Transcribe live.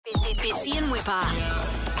Fitzy and Whipper.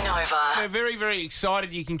 Nova. We're very, very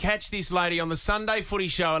excited. You can catch this lady on the Sunday Footy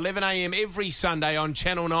Show, 11 a.m. every Sunday on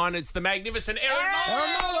Channel 9. It's the magnificent Erin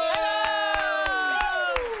Molan.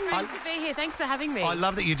 Great to be here. Thanks for having me. I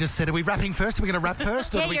love that you just said, are we rapping first? Are we going to rap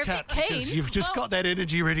first? Or Yeah, do we you're a chat? bit keen. Because you've just got that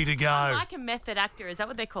energy ready to go. I'm like a method actor. Is that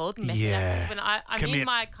what they're called? Method Yeah. actors. When I'm Commit. in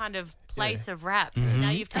my kind of place of rap. Now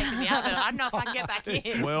you've taken me out of it. I don't know if I can get back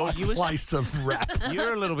in. Well, you were Place of rap. a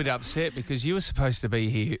little bit upset because you were supposed to be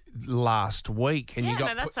here last week, and Yeah, you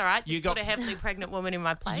got no, that's all right. Just got put a heavily pregnant woman in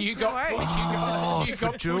my place. You No got worries. you for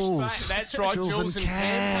got pushed Jules. back. That's right, Jules and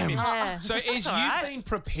Cam. came in. Yeah. So, as you've all right. been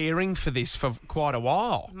preparing for this for quite a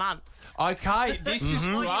while. Months. Okay, this is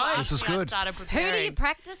Before you great. asked This is me, I good. started Who preparing. do you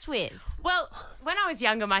practice with? Well, when I was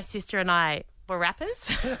younger, my sister and I were rappers.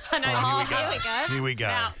 I know. Oh, Here we go. Here we go.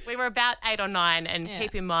 Now, we were about 8 or 9, and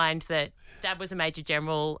keep in mind that Dad was a Major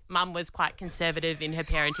General, Mum was quite conservative in her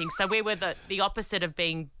parenting, so we were the opposite of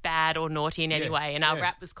being bad or naughty in any way, and our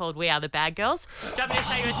rap was called We Are the Bad Girls. Do you want me to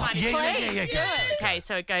show you a tiny clip? Go. Okay,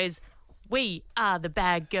 so it goes, we are the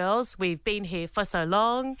bad girls, we've been here for so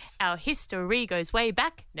long, our history goes way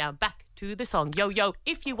back, now back to the song. Yo, yo,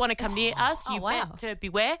 if you want to come near us, you wow. better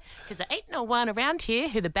beware, because there ain't no one around here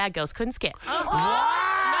who the bad girls couldn't scare.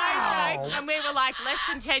 Wow. No joke. And we were like less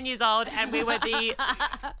than 10 years old, and we were the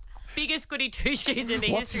biggest goody two-shoes in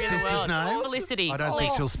the What's history your of the world. sister's name? Felicity. I don't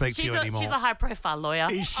think she'll speak to you anymore. She's a high-profile lawyer.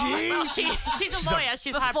 Is she? Well, she's a lawyer.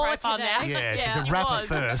 She's Before high-profile today. now. Yeah, she's she a rapper was.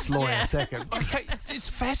 first, lawyer Yeah. second. Okay, it's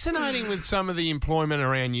fascinating with some of the employment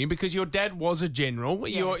around you because your dad was a general,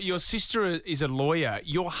 your sister is a lawyer,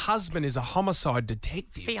 your husband is a homicide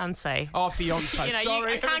detective. Fiance. Oh, fiance. You know,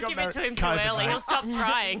 Sorry, I can't give it to him too COVID, early. mate. He'll stop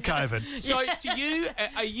trying. COVID. So,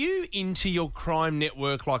 are you into your crime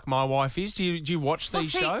network like my wife is? Do you watch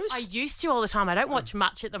these shows? I used to all the time. I don't watch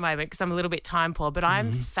much at the moment because I'm a little bit time poor, but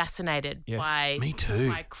I'm fascinated Yes. by Me too.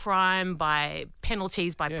 by crime, by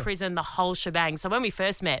penalties, by prison, the whole shebang. So when we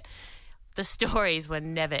first met, the stories were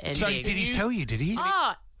never ending. So Did he tell you, did he?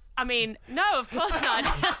 Oh, I mean, no, of course not.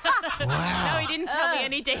 Wow. No, he didn't tell me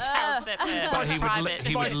any details that were But private.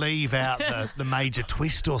 he would leave out the major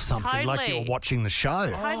twist or something, like you were Totally. watching the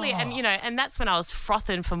show. Totally, and and that's when I was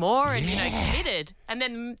frothing for more and committed. And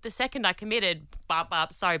then the second I committed,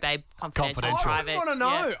 sorry babe, confidential, Confidential. I private. wouldn't want to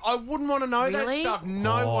know. Yeah. I wouldn't want to know that Really? stuff.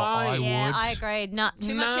 No Oh, I way. Yeah, would. I agree. Not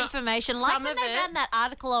too much No. information. Like Some when of they it- ran that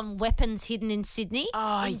article on weapons hidden in Sydney,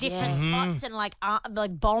 Oh, in different spots and like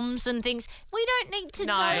bombs and things. We don't need to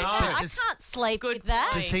No. know No. that. I Just- can't sleep Good with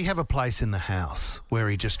that. Does he have a place in the house where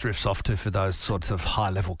he just drifts off to for those sorts of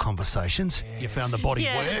high-level conversations? You found the body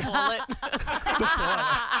Yeah, where? toilet.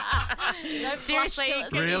 Seriously, Flush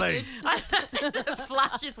toilets. Really?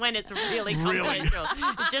 flush is when it's really confidential.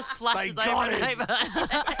 It just flushes They over got and him. over.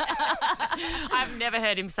 I've never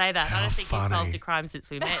heard him say that. I don't think funny. he's solved a crime since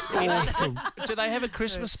we met. To be honest. Do they have a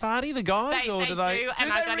Christmas party, the guys? They, or they do they? do,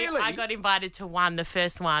 and they really? I got invited to one, the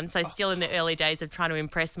first one, so still in the early days of trying to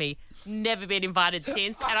impress me. Never been invited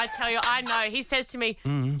since, and I tell you, I know. He says to me,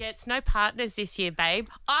 yeah, it's no partners this year, babe.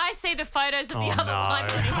 I see the photos of the other no.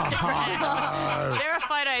 ones on Instagram. There are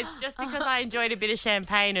photos just because I enjoyed a bit of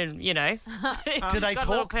champagne and, Do they got a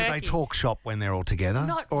little talk? Do they perky. talk shop when they're all together?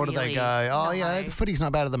 Not or do they really, go, oh, no. the footy's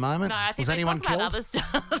not bad at the moment? No, I think Was they anyone talk about killed? other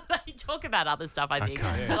stuff. They talk about other stuff, I think.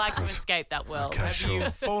 Okay, They like to good. escape that world. Okay, Have sure. you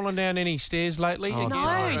fallen down any stairs lately? Oh,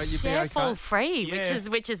 No, You'd be stair okay? fall free, Yeah.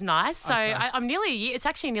 which is nice. So Okay. I'm nearly a year. It's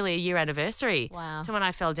actually nearly a year anniversary Wow. to when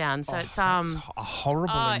I fell down. So it's That's a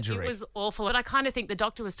horrible injury. It was awful. But I kind of think the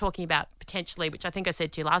doctor was talking about potentially, which I think I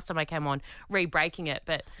said to you last time I came on, re-breaking it.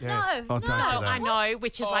 But No, Oh, don't do no, that. I know,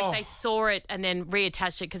 which is like they saw it and then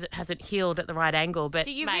reattached it because it hasn't healed at the right angle. But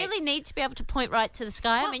Do you mate, really need to be able to point right to the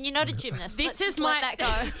sky? I mean, you're not a gymnast. This Let's is just my. let that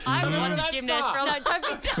go. I was that a gymnast. stuff. For a No,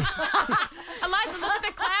 don't be. Eliza, look at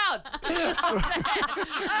the cloud.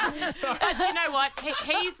 But you know what?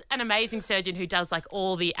 He's an amazing surgeon who does like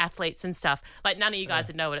all the athletes and stuff. Like none of you guys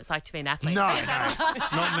would know what it's like to be an athlete. No, He's done-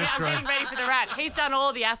 not in this I'm room. getting ready for the rap. He's done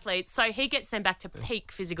all the athletes, so he gets them back to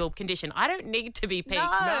peak physical condition. I don't need to be peak. No.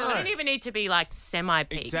 I don't even need to be like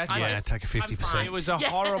semi-peak. Exactly. I'm Yeah, just- take a 50%. I'm fine. It was a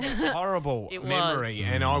horrible It was. memory,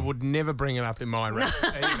 and I would never bring it up in my rap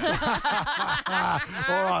either.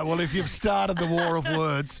 All right, well, if you've started the war of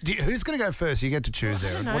words, who's going to go first? You get to choose,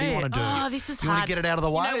 Erin. What do you want to do? Oh, this is You want hard. to get it out of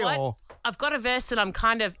the way You know what? or? I've got a verse that I'm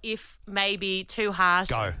kind of, if maybe too harsh.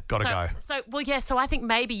 Gotta go. So I think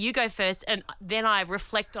maybe you go first, and then I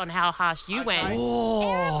reflect on how harsh you went. Erin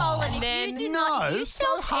Molan, if then- you do not No, use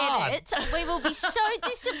so hard. self-edit, we will be so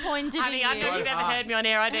disappointed Honey, in I you. know you've ever heard me on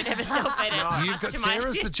air. I don't have a self-edit. You've got To my-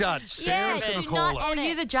 Sarah's the judge. Yeah, Sarah's going do to call not it. edit.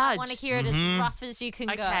 you're the I judge. want to hear it as rough as you can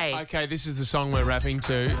go. Okay. Okay, this is the song we're rapping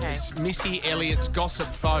to. It's Missy Elliott's Gossip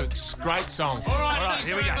Folks. Great song. All right,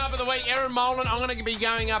 here we go. Up of the week, Erin Molan. I'm going to be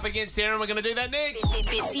going up against Erin. We're going to do that next.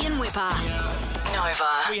 Fitzy and Whipper.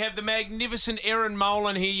 Nova. We have the magnificent Erin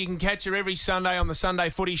Molan here. You can catch her every Sunday on the Sunday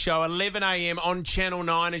Footy Show, 11 a.m. on Channel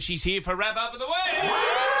 9, and she's here for Wrap Up of the Week.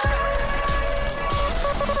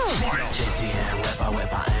 Fitzy and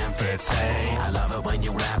Whipper and Fitzy. I love it when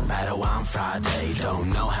you rap battle on Friday. Don't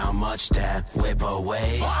know how much that Whipper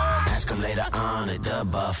weighs. Ask her later on at the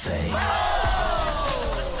buffet.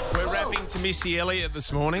 We're rapping to Missy Elliott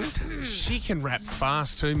this morning. She can rap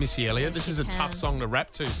fast too, Missy Elliott. This is a tough song to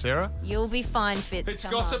rap to, Sarah. You'll be fine, Fitz. It's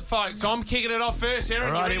Come Gossip on. Folks. I'm kicking it off first, Erin.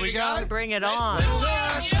 All right, you ready here we to go. Bring it on.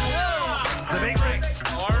 Yeah. The big ring.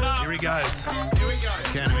 Fire it up. Here he goes. Here we go.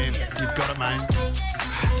 Count him in. You've got it,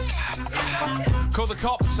 mate. Call the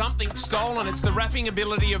cops, something stolen. It's the rapping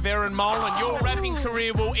ability of Erin Molan. Your rapping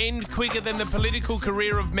career will end quicker than the political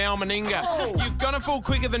career of Mal Meninga. You've gonna fall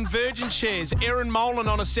quicker than Virgin shares. Erin Molan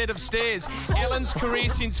on a set of stairs. Ellen's career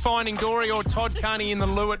since Finding Dory or Todd Carney in the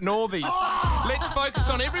loo at Northies. Let's focus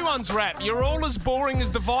on everyone's rap. You're all as boring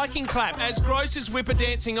as the Viking clap, as gross as Whipper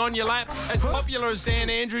dancing on your lap, as popular as Dan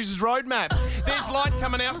Andrews' roadmap. There's light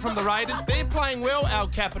coming out from the Raiders. They're playing well, our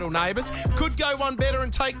capital neighbours. Could go one better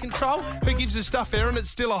and take control. Who gives a stuff, Erin? It's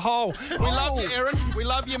still a hole. We love you, Erin. We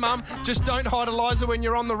love you, Mum. Just don't hide Eliza when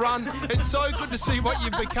you're on the run. It's so good to see what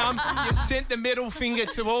you've become. You sent the middle finger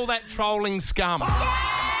to all that trolling scum. Hey,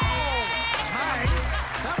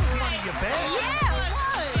 that was one of your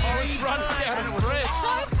best. I was running out of breath.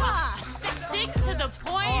 So fast. Sick to the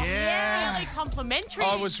point. Yeah. Really complimentary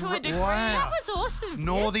I was to a re- degree. That Wow. was awesome.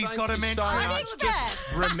 Northy's Thank got a you mention. so I much. didn't Just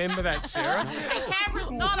get. remember that, Sarah. The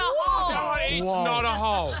camera's not a hole. No, it's Whoa. not a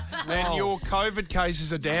hole. And your COVID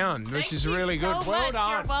cases are down, which Thank is you really so good. Well much.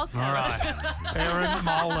 done. You're welcome. All right. Erin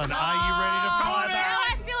Molan, are you ready to fire Now back?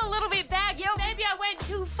 I feel a little bit bad. Maybe I went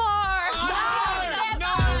too far. No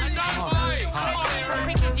way. Come on, As Erin.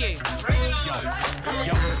 quick as you. Bring it on.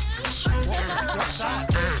 What's that?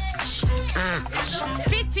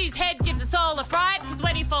 Fitzy's head gives us all a fright because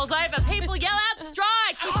when he falls over, people yell out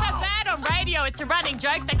strike. He's so bad on radio, it's a running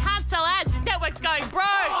joke. They can't sell ads. His network's going broke.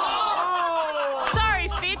 Sorry,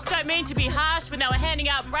 Fitz. Don't mean to be harsh. When they were handing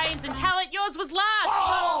out brains and talent, yours was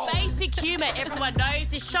last. But basic humour, everyone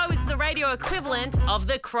knows. This show is the radio equivalent of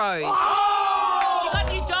the Crows. You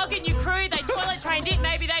got your dog and your crew. They toilet trained it.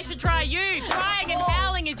 Maybe they should try you. Crying and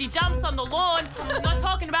howling as he jumps on the lawn. Not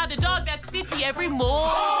talking about the dog. That's Fitzy every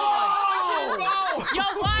morning.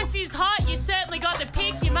 Your wife is hot. You certainly got the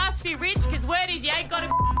pick. You must be rich because word is you ain't got a.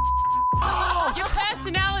 Your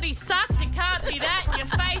personality sucks. It can't be that. Your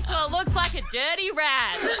face, well, it looks like a dirty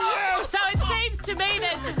rat. So it seems to me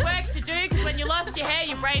there's some work to do because when you lost your hair,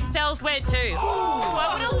 your brain cells went too.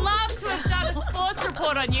 I would have loved to have done a sports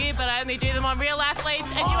report on you, but I only do them on real athletes,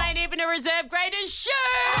 and you ain't even a reserve grade as shoot.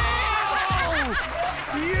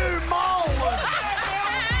 You Molan!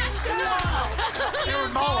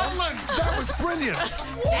 Erin Molan, that was brilliant.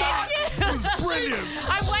 That was brilliant.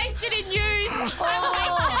 I'm wasted in use.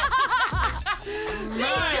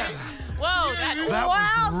 Man. Whoa, that That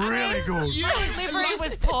was really good. delivery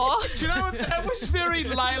was poor. Do you know what? That was very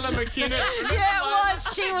Layla McKinnon. Yeah, it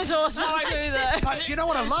was. She was awesome too, though. But you know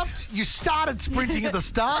what I loved? You started sprinting at the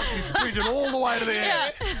start. You sprinted all the way to the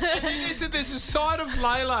end. There's a side of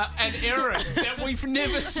Layla and Erin that we've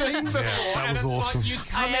never seen before. that and was it's awesome. like you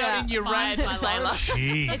come out in your Fired rain. by Layla.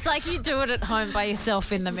 Gee. It's like you do it at home by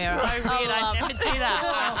yourself in the mirror. So weird, I'd never do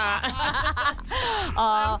that.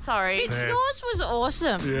 I'm sorry. Fitz, yours was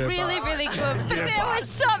awesome. Really, really good. But there was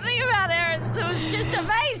something about Erin that was just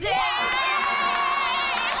amazing.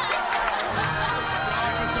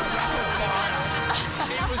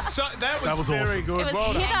 That was was very awesome. good. It was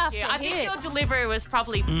Well hit done. after I think hit. your delivery was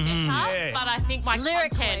probably better, Yeah. but I think my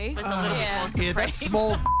Lyrically. content was a little bit more supreme. Yeah, that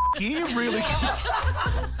small gear really.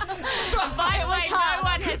 By the way, no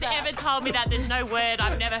one has ever told me that. There's no word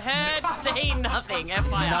I've never heard, seen, nothing.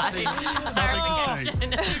 FYI. Nothing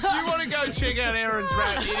to see. If you want to go check out Erin's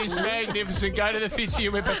rap, it is magnificent. Go to the Fitzy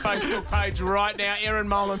and Whipper Facebook page right now. Erin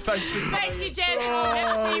Molan, thanks for coming. Thank you, Jen. I'll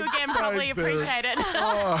never see you again. Probably thanks, Sarah. appreciate it.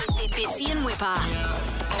 Fitzy and Whipper.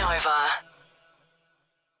 Nova.